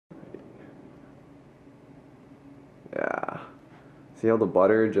See how the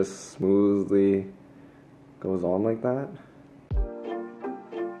butter just smoothly goes on like that?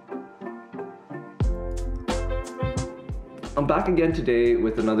 I'm back again today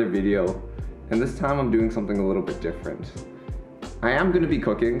with another video, and this time I'm doing something a little bit different. I am going to be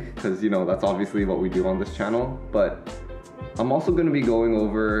cooking, because you know, that's obviously what we do on this channel, but I'm also going to be going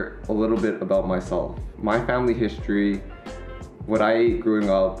over a little bit about myself, my family history, what I ate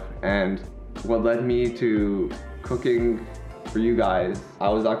growing up, and what led me to cooking for you guys. I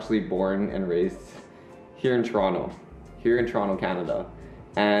was actually born and raised here in Toronto, Canada,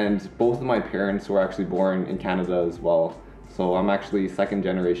 and both of my parents were actually born in Canada as well. So I'm actually second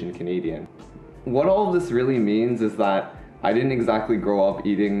generation Canadian. What all of this really means is that I didn't exactly grow up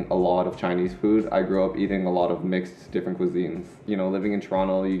eating a lot of Chinese food. I grew up eating a lot of mixed different cuisines. You know, living in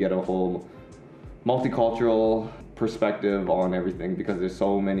Toronto, you get a whole multicultural perspective on everything because there's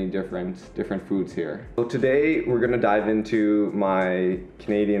so many different foods here. So today we're gonna dive into my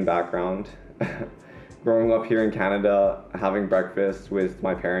Canadian background. Growing up here in Canada, having breakfast with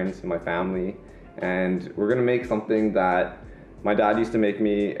my parents and my family, and we're gonna make something that my dad used to make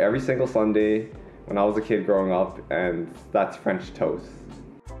me every single Sunday when I was a kid growing up, and that's French toast.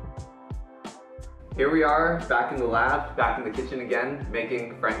 Here we are, back in the lab, back in the kitchen again,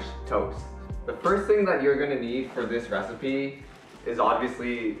 making French toast. The first thing that you're gonna need for this recipe is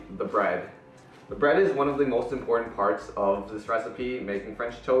obviously the bread. The bread is one of the most important parts of this recipe, making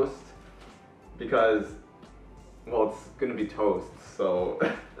French toast, because, well, it's gonna be toast, so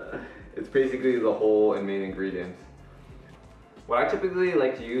it's basically the whole and main ingredient. What I typically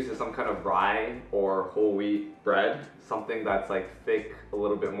like to use is some kind of rye or whole wheat bread, something that's like thick, a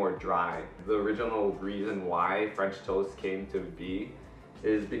little bit more dry. The original reason why French toast came to be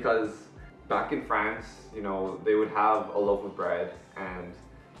is because back in France, you know, they would have a loaf of bread, and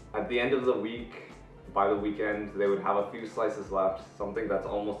at the end of the week, by the weekend, they would have a few slices left, something that's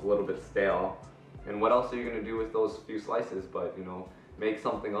almost a little bit stale. And what else are you gonna do with those few slices but, you know, make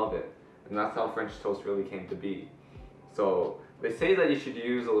something of it? And that's how French toast really came to be. So they say that you should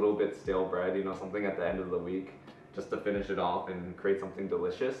use a little bit stale bread, you know, something at the end of the week, just to finish it off and create something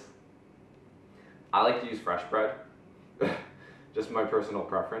delicious. I like to use fresh bread, just my personal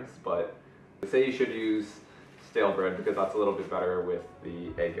preference, but they say you should use stale bread because that's a little bit better with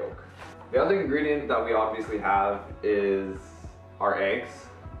the egg yolk. The other ingredient that we obviously have is our eggs.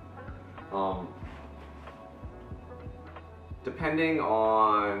 Depending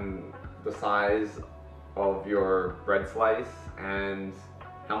on the size of your bread slice and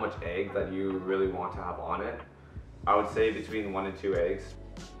how much egg that you really want to have on it, I would say between 1 and 2 eggs.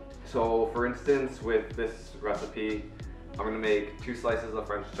 So for instance, with this recipe, I'm gonna make 2 slices of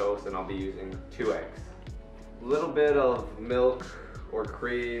French toast and I'll be using 2 eggs. A little bit of milk or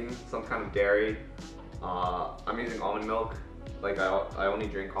cream, some kind of dairy. I'm using almond milk. Like I only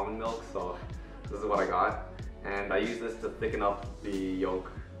drink almond milk, so this is what I got. And I use this to thicken up the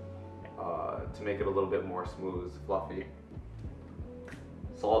yolk to make it a little bit more smooth, fluffy.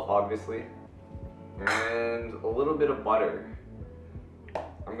 Salt, obviously. And a little bit of butter.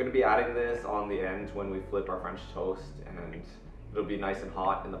 I'm gonna be adding this on the end when we flip our French toast, and it'll be nice and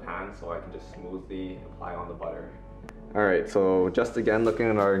hot in the pan so I can just smoothly apply on the butter. All right, so just again, looking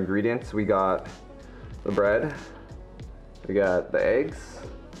at our ingredients, we got the bread, we got the eggs,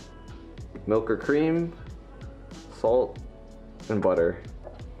 milk or cream, salt, and butter.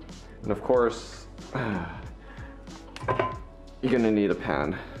 And of course, you're gonna need a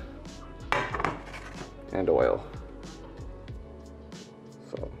pan and oil.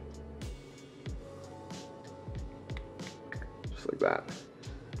 So, just like that.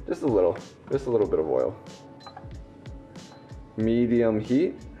 Just a little bit of oil. Medium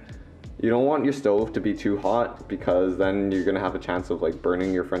heat. You don't want your stove to be too hot because then you're gonna have a chance of like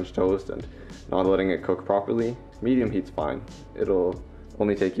burning your French toast and not letting it cook properly. Medium heat's fine. It'll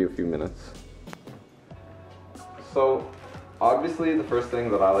only take you a few minutes. So obviously the first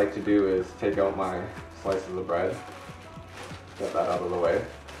thing that I like to do is take out my slices of bread. Get that out of the way.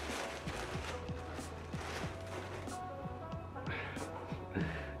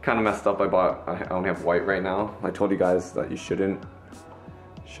 Kind of messed up. I only have white right now. I told you guys that you shouldn't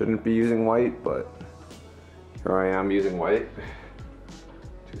be using white, but here I am using white.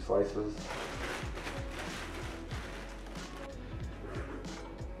 2 slices.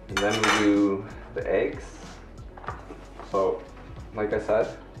 And then we do the eggs. So, like I said,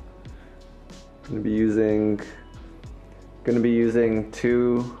 I'm gonna be using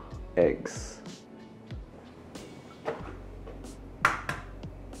 2 eggs.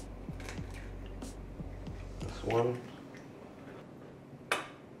 This one.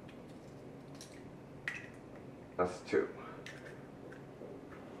 That's 2.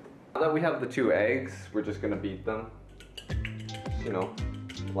 Now that we have the 2 eggs, we're just gonna beat them, you know,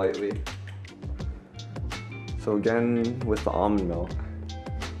 lightly. So again, with the almond milk,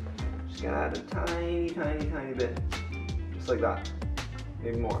 just gonna add a tiny bit, just like that,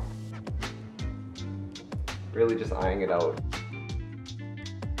 maybe more. Really just eyeing it out.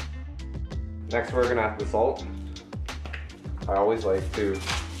 Next we're gonna add the salt. I always like to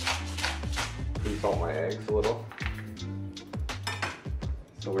pre-salt my eggs a little.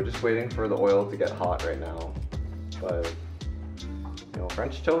 So we're just waiting for the oil to get hot right now. But you know,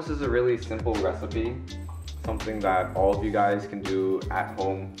 French toast is a really simple recipe. Something that all of you guys can do at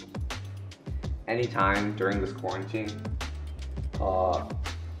home anytime during this quarantine.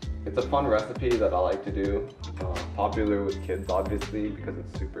 It's a fun recipe that I like to do. Popular with kids obviously because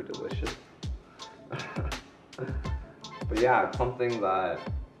it's super delicious. But yeah, it's something that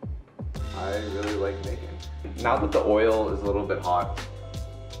I really like making. Now that the oil is a little bit hot,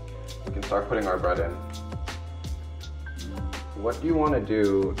 we can start putting our bread in. What you want to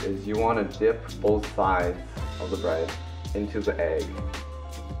do is you want to dip both sides of the bread into the egg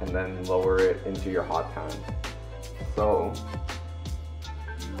and then lower it into your hot pan. So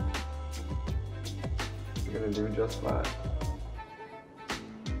we're going to do just that.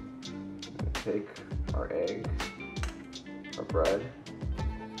 We're going to take our egg, our bread,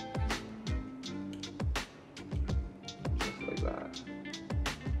 just like that,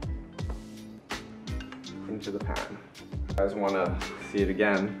 into the pan. If you guys want to see it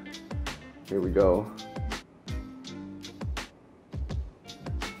again, here we go.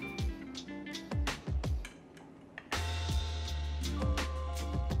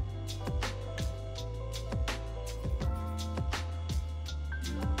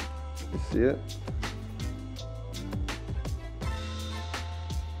 You see it?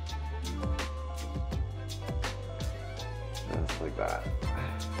 Just like that.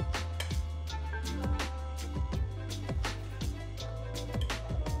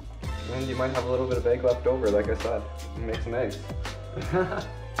 And you might have a little bit of egg left over, like I said. Make some eggs.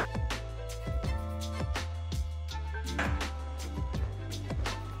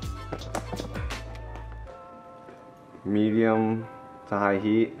 Medium to high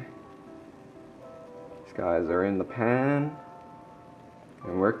heat. These guys are in the pan.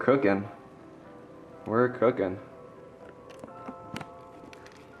 And we're cooking. We're cooking.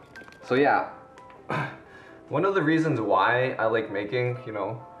 So yeah, one of the reasons why I like making, you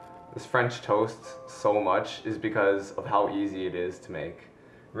know, this French toast so much is because of how easy it is to make.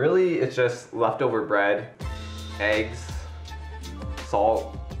 Really, it's just leftover bread, eggs,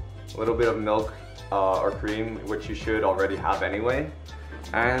 salt, a little bit of milk or cream, which you should already have anyway,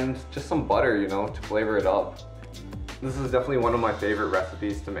 and just some butter, you know, to flavor it up. This is definitely one of my favorite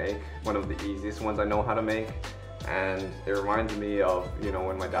recipes to make, one of the easiest ones I know how to make, and it reminds me of, you know,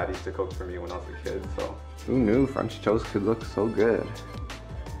 when my dad used to cook for me when I was a kid, so. Who knew French toast could look so good?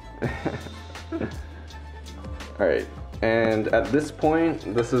 Alright, and at this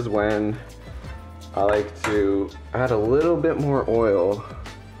point, this is when I like to add a little bit more oil.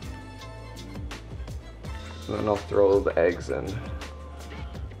 And then I'll throw the eggs in.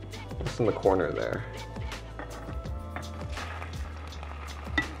 Just in the corner there.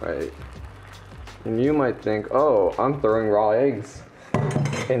 Right. And you might think, oh, I'm throwing raw eggs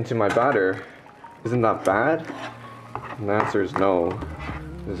into my batter. Isn't that bad? And the answer is no.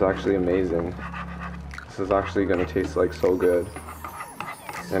 This is actually amazing. This is actually gonna taste like so good.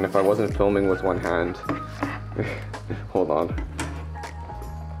 And if I wasn't filming with one hand, hold on.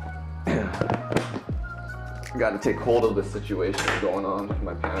 I gotta take hold of the situation going on in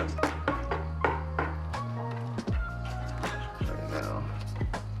my pants. Right now.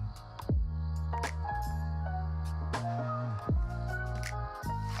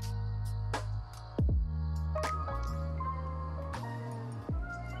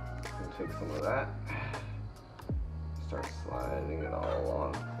 Take some of that, start sliding it all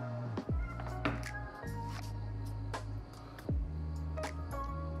along.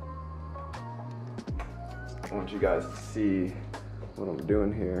 I want you guys to see what I'm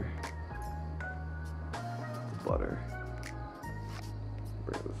doing here. Butter.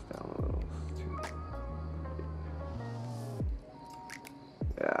 Bring this down a little.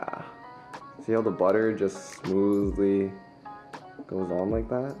 Yeah. See how the butter just smoothly goes on like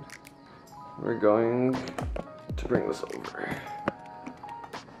that? We're going to bring this over.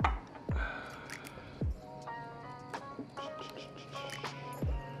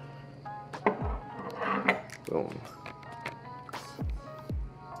 Boom.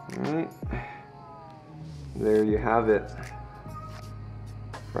 Alright. There you have it.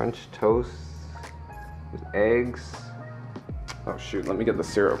 French toast with eggs. Oh shoot, let me get the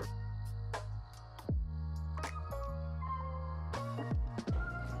syrup.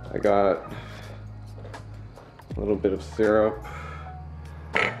 I got a little bit of syrup.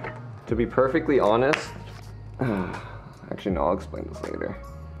 To be perfectly honest, actually no, I'll explain this later.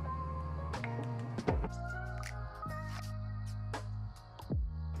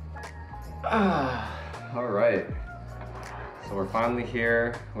 All right, so we're finally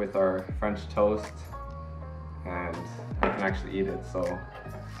here with our French toast, and I can actually eat it, so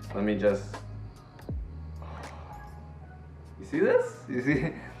let me just, you see this?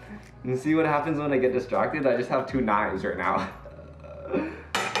 You see what happens when I get distracted? I just have two knives right now.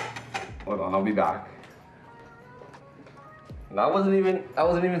 Hold on, I'll be back. That wasn't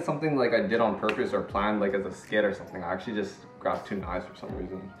even something like I did on purpose or planned like as a skit or something. I actually just grabbed two knives for some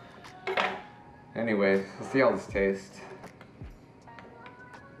reason. Anyways, let's see how this tastes.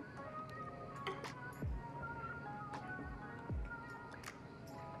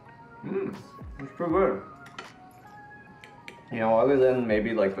 It's pretty good. You know, other than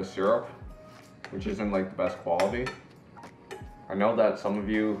maybe like the syrup, which isn't like the best quality. I know that some of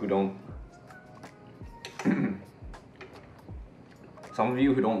you who don't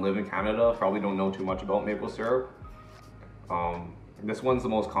live in Canada probably don't know too much about maple syrup. This one's the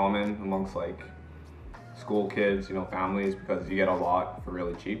most common amongst like school kids, you know, families, because you get a lot for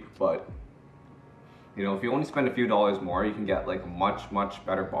really cheap. But you know, if you only spend a few dollars more, you can get like a much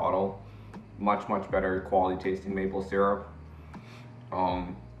better bottle, much better quality tasting maple syrup.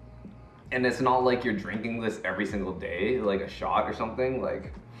 And it's not like you're drinking this every single day, like a shot or something.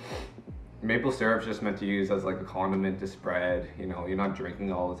 Like, maple syrup's just meant to use as like a condiment to spread, you know, you're not drinking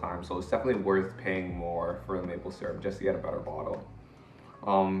it all the time. So it's definitely worth paying more for the maple syrup just to get a better bottle.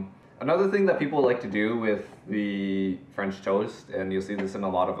 Another thing that people like to do with the French toast, and you'll see this in a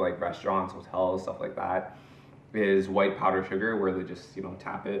lot of like restaurants, hotels, stuff like that, is white powdered sugar, where they just, you know,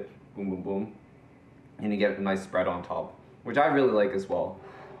 tap it, boom, boom, boom, and you get a nice spread on top, which I really like as well.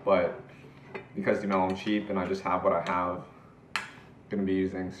 But because, you know, I'm cheap and I just have what I have, I'm gonna be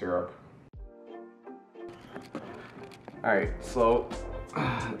using syrup. Alright, so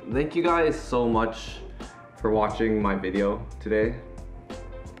thank you guys so much for watching my video today.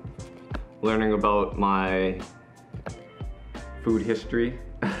 Learning about my food history,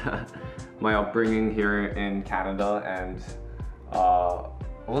 my upbringing here in Canada, and a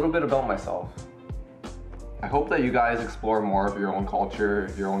little bit about myself. I hope that you guys explore more of your own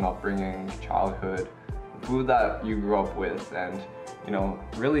culture, your own upbringing, childhood, the food that you grew up with, and, you know,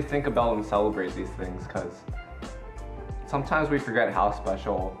 really think about and celebrate these things, because sometimes we forget how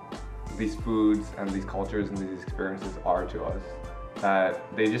special these foods and these cultures and these experiences are to us. That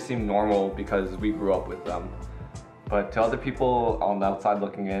they just seem normal because we grew up with them. But to other people on the outside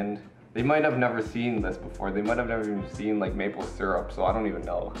looking in, they might have never seen this before. They might have never even seen like maple syrup, so I don't even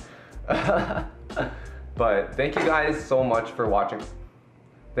know. But thank you guys so much for watching.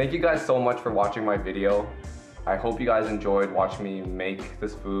 Thank you guys so much for watching my video. I hope you guys enjoyed watching me make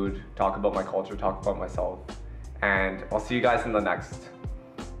this food, talk about my culture, talk about myself. And I'll see you guys in the next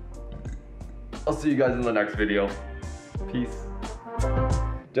video. Peace.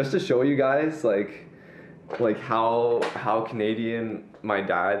 Just to show you guys like how Canadian my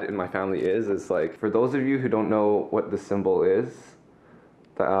dad and my family is, it's like, for those of you who don't know what the symbol is,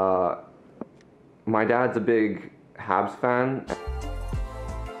 my dad's a big Habs fan.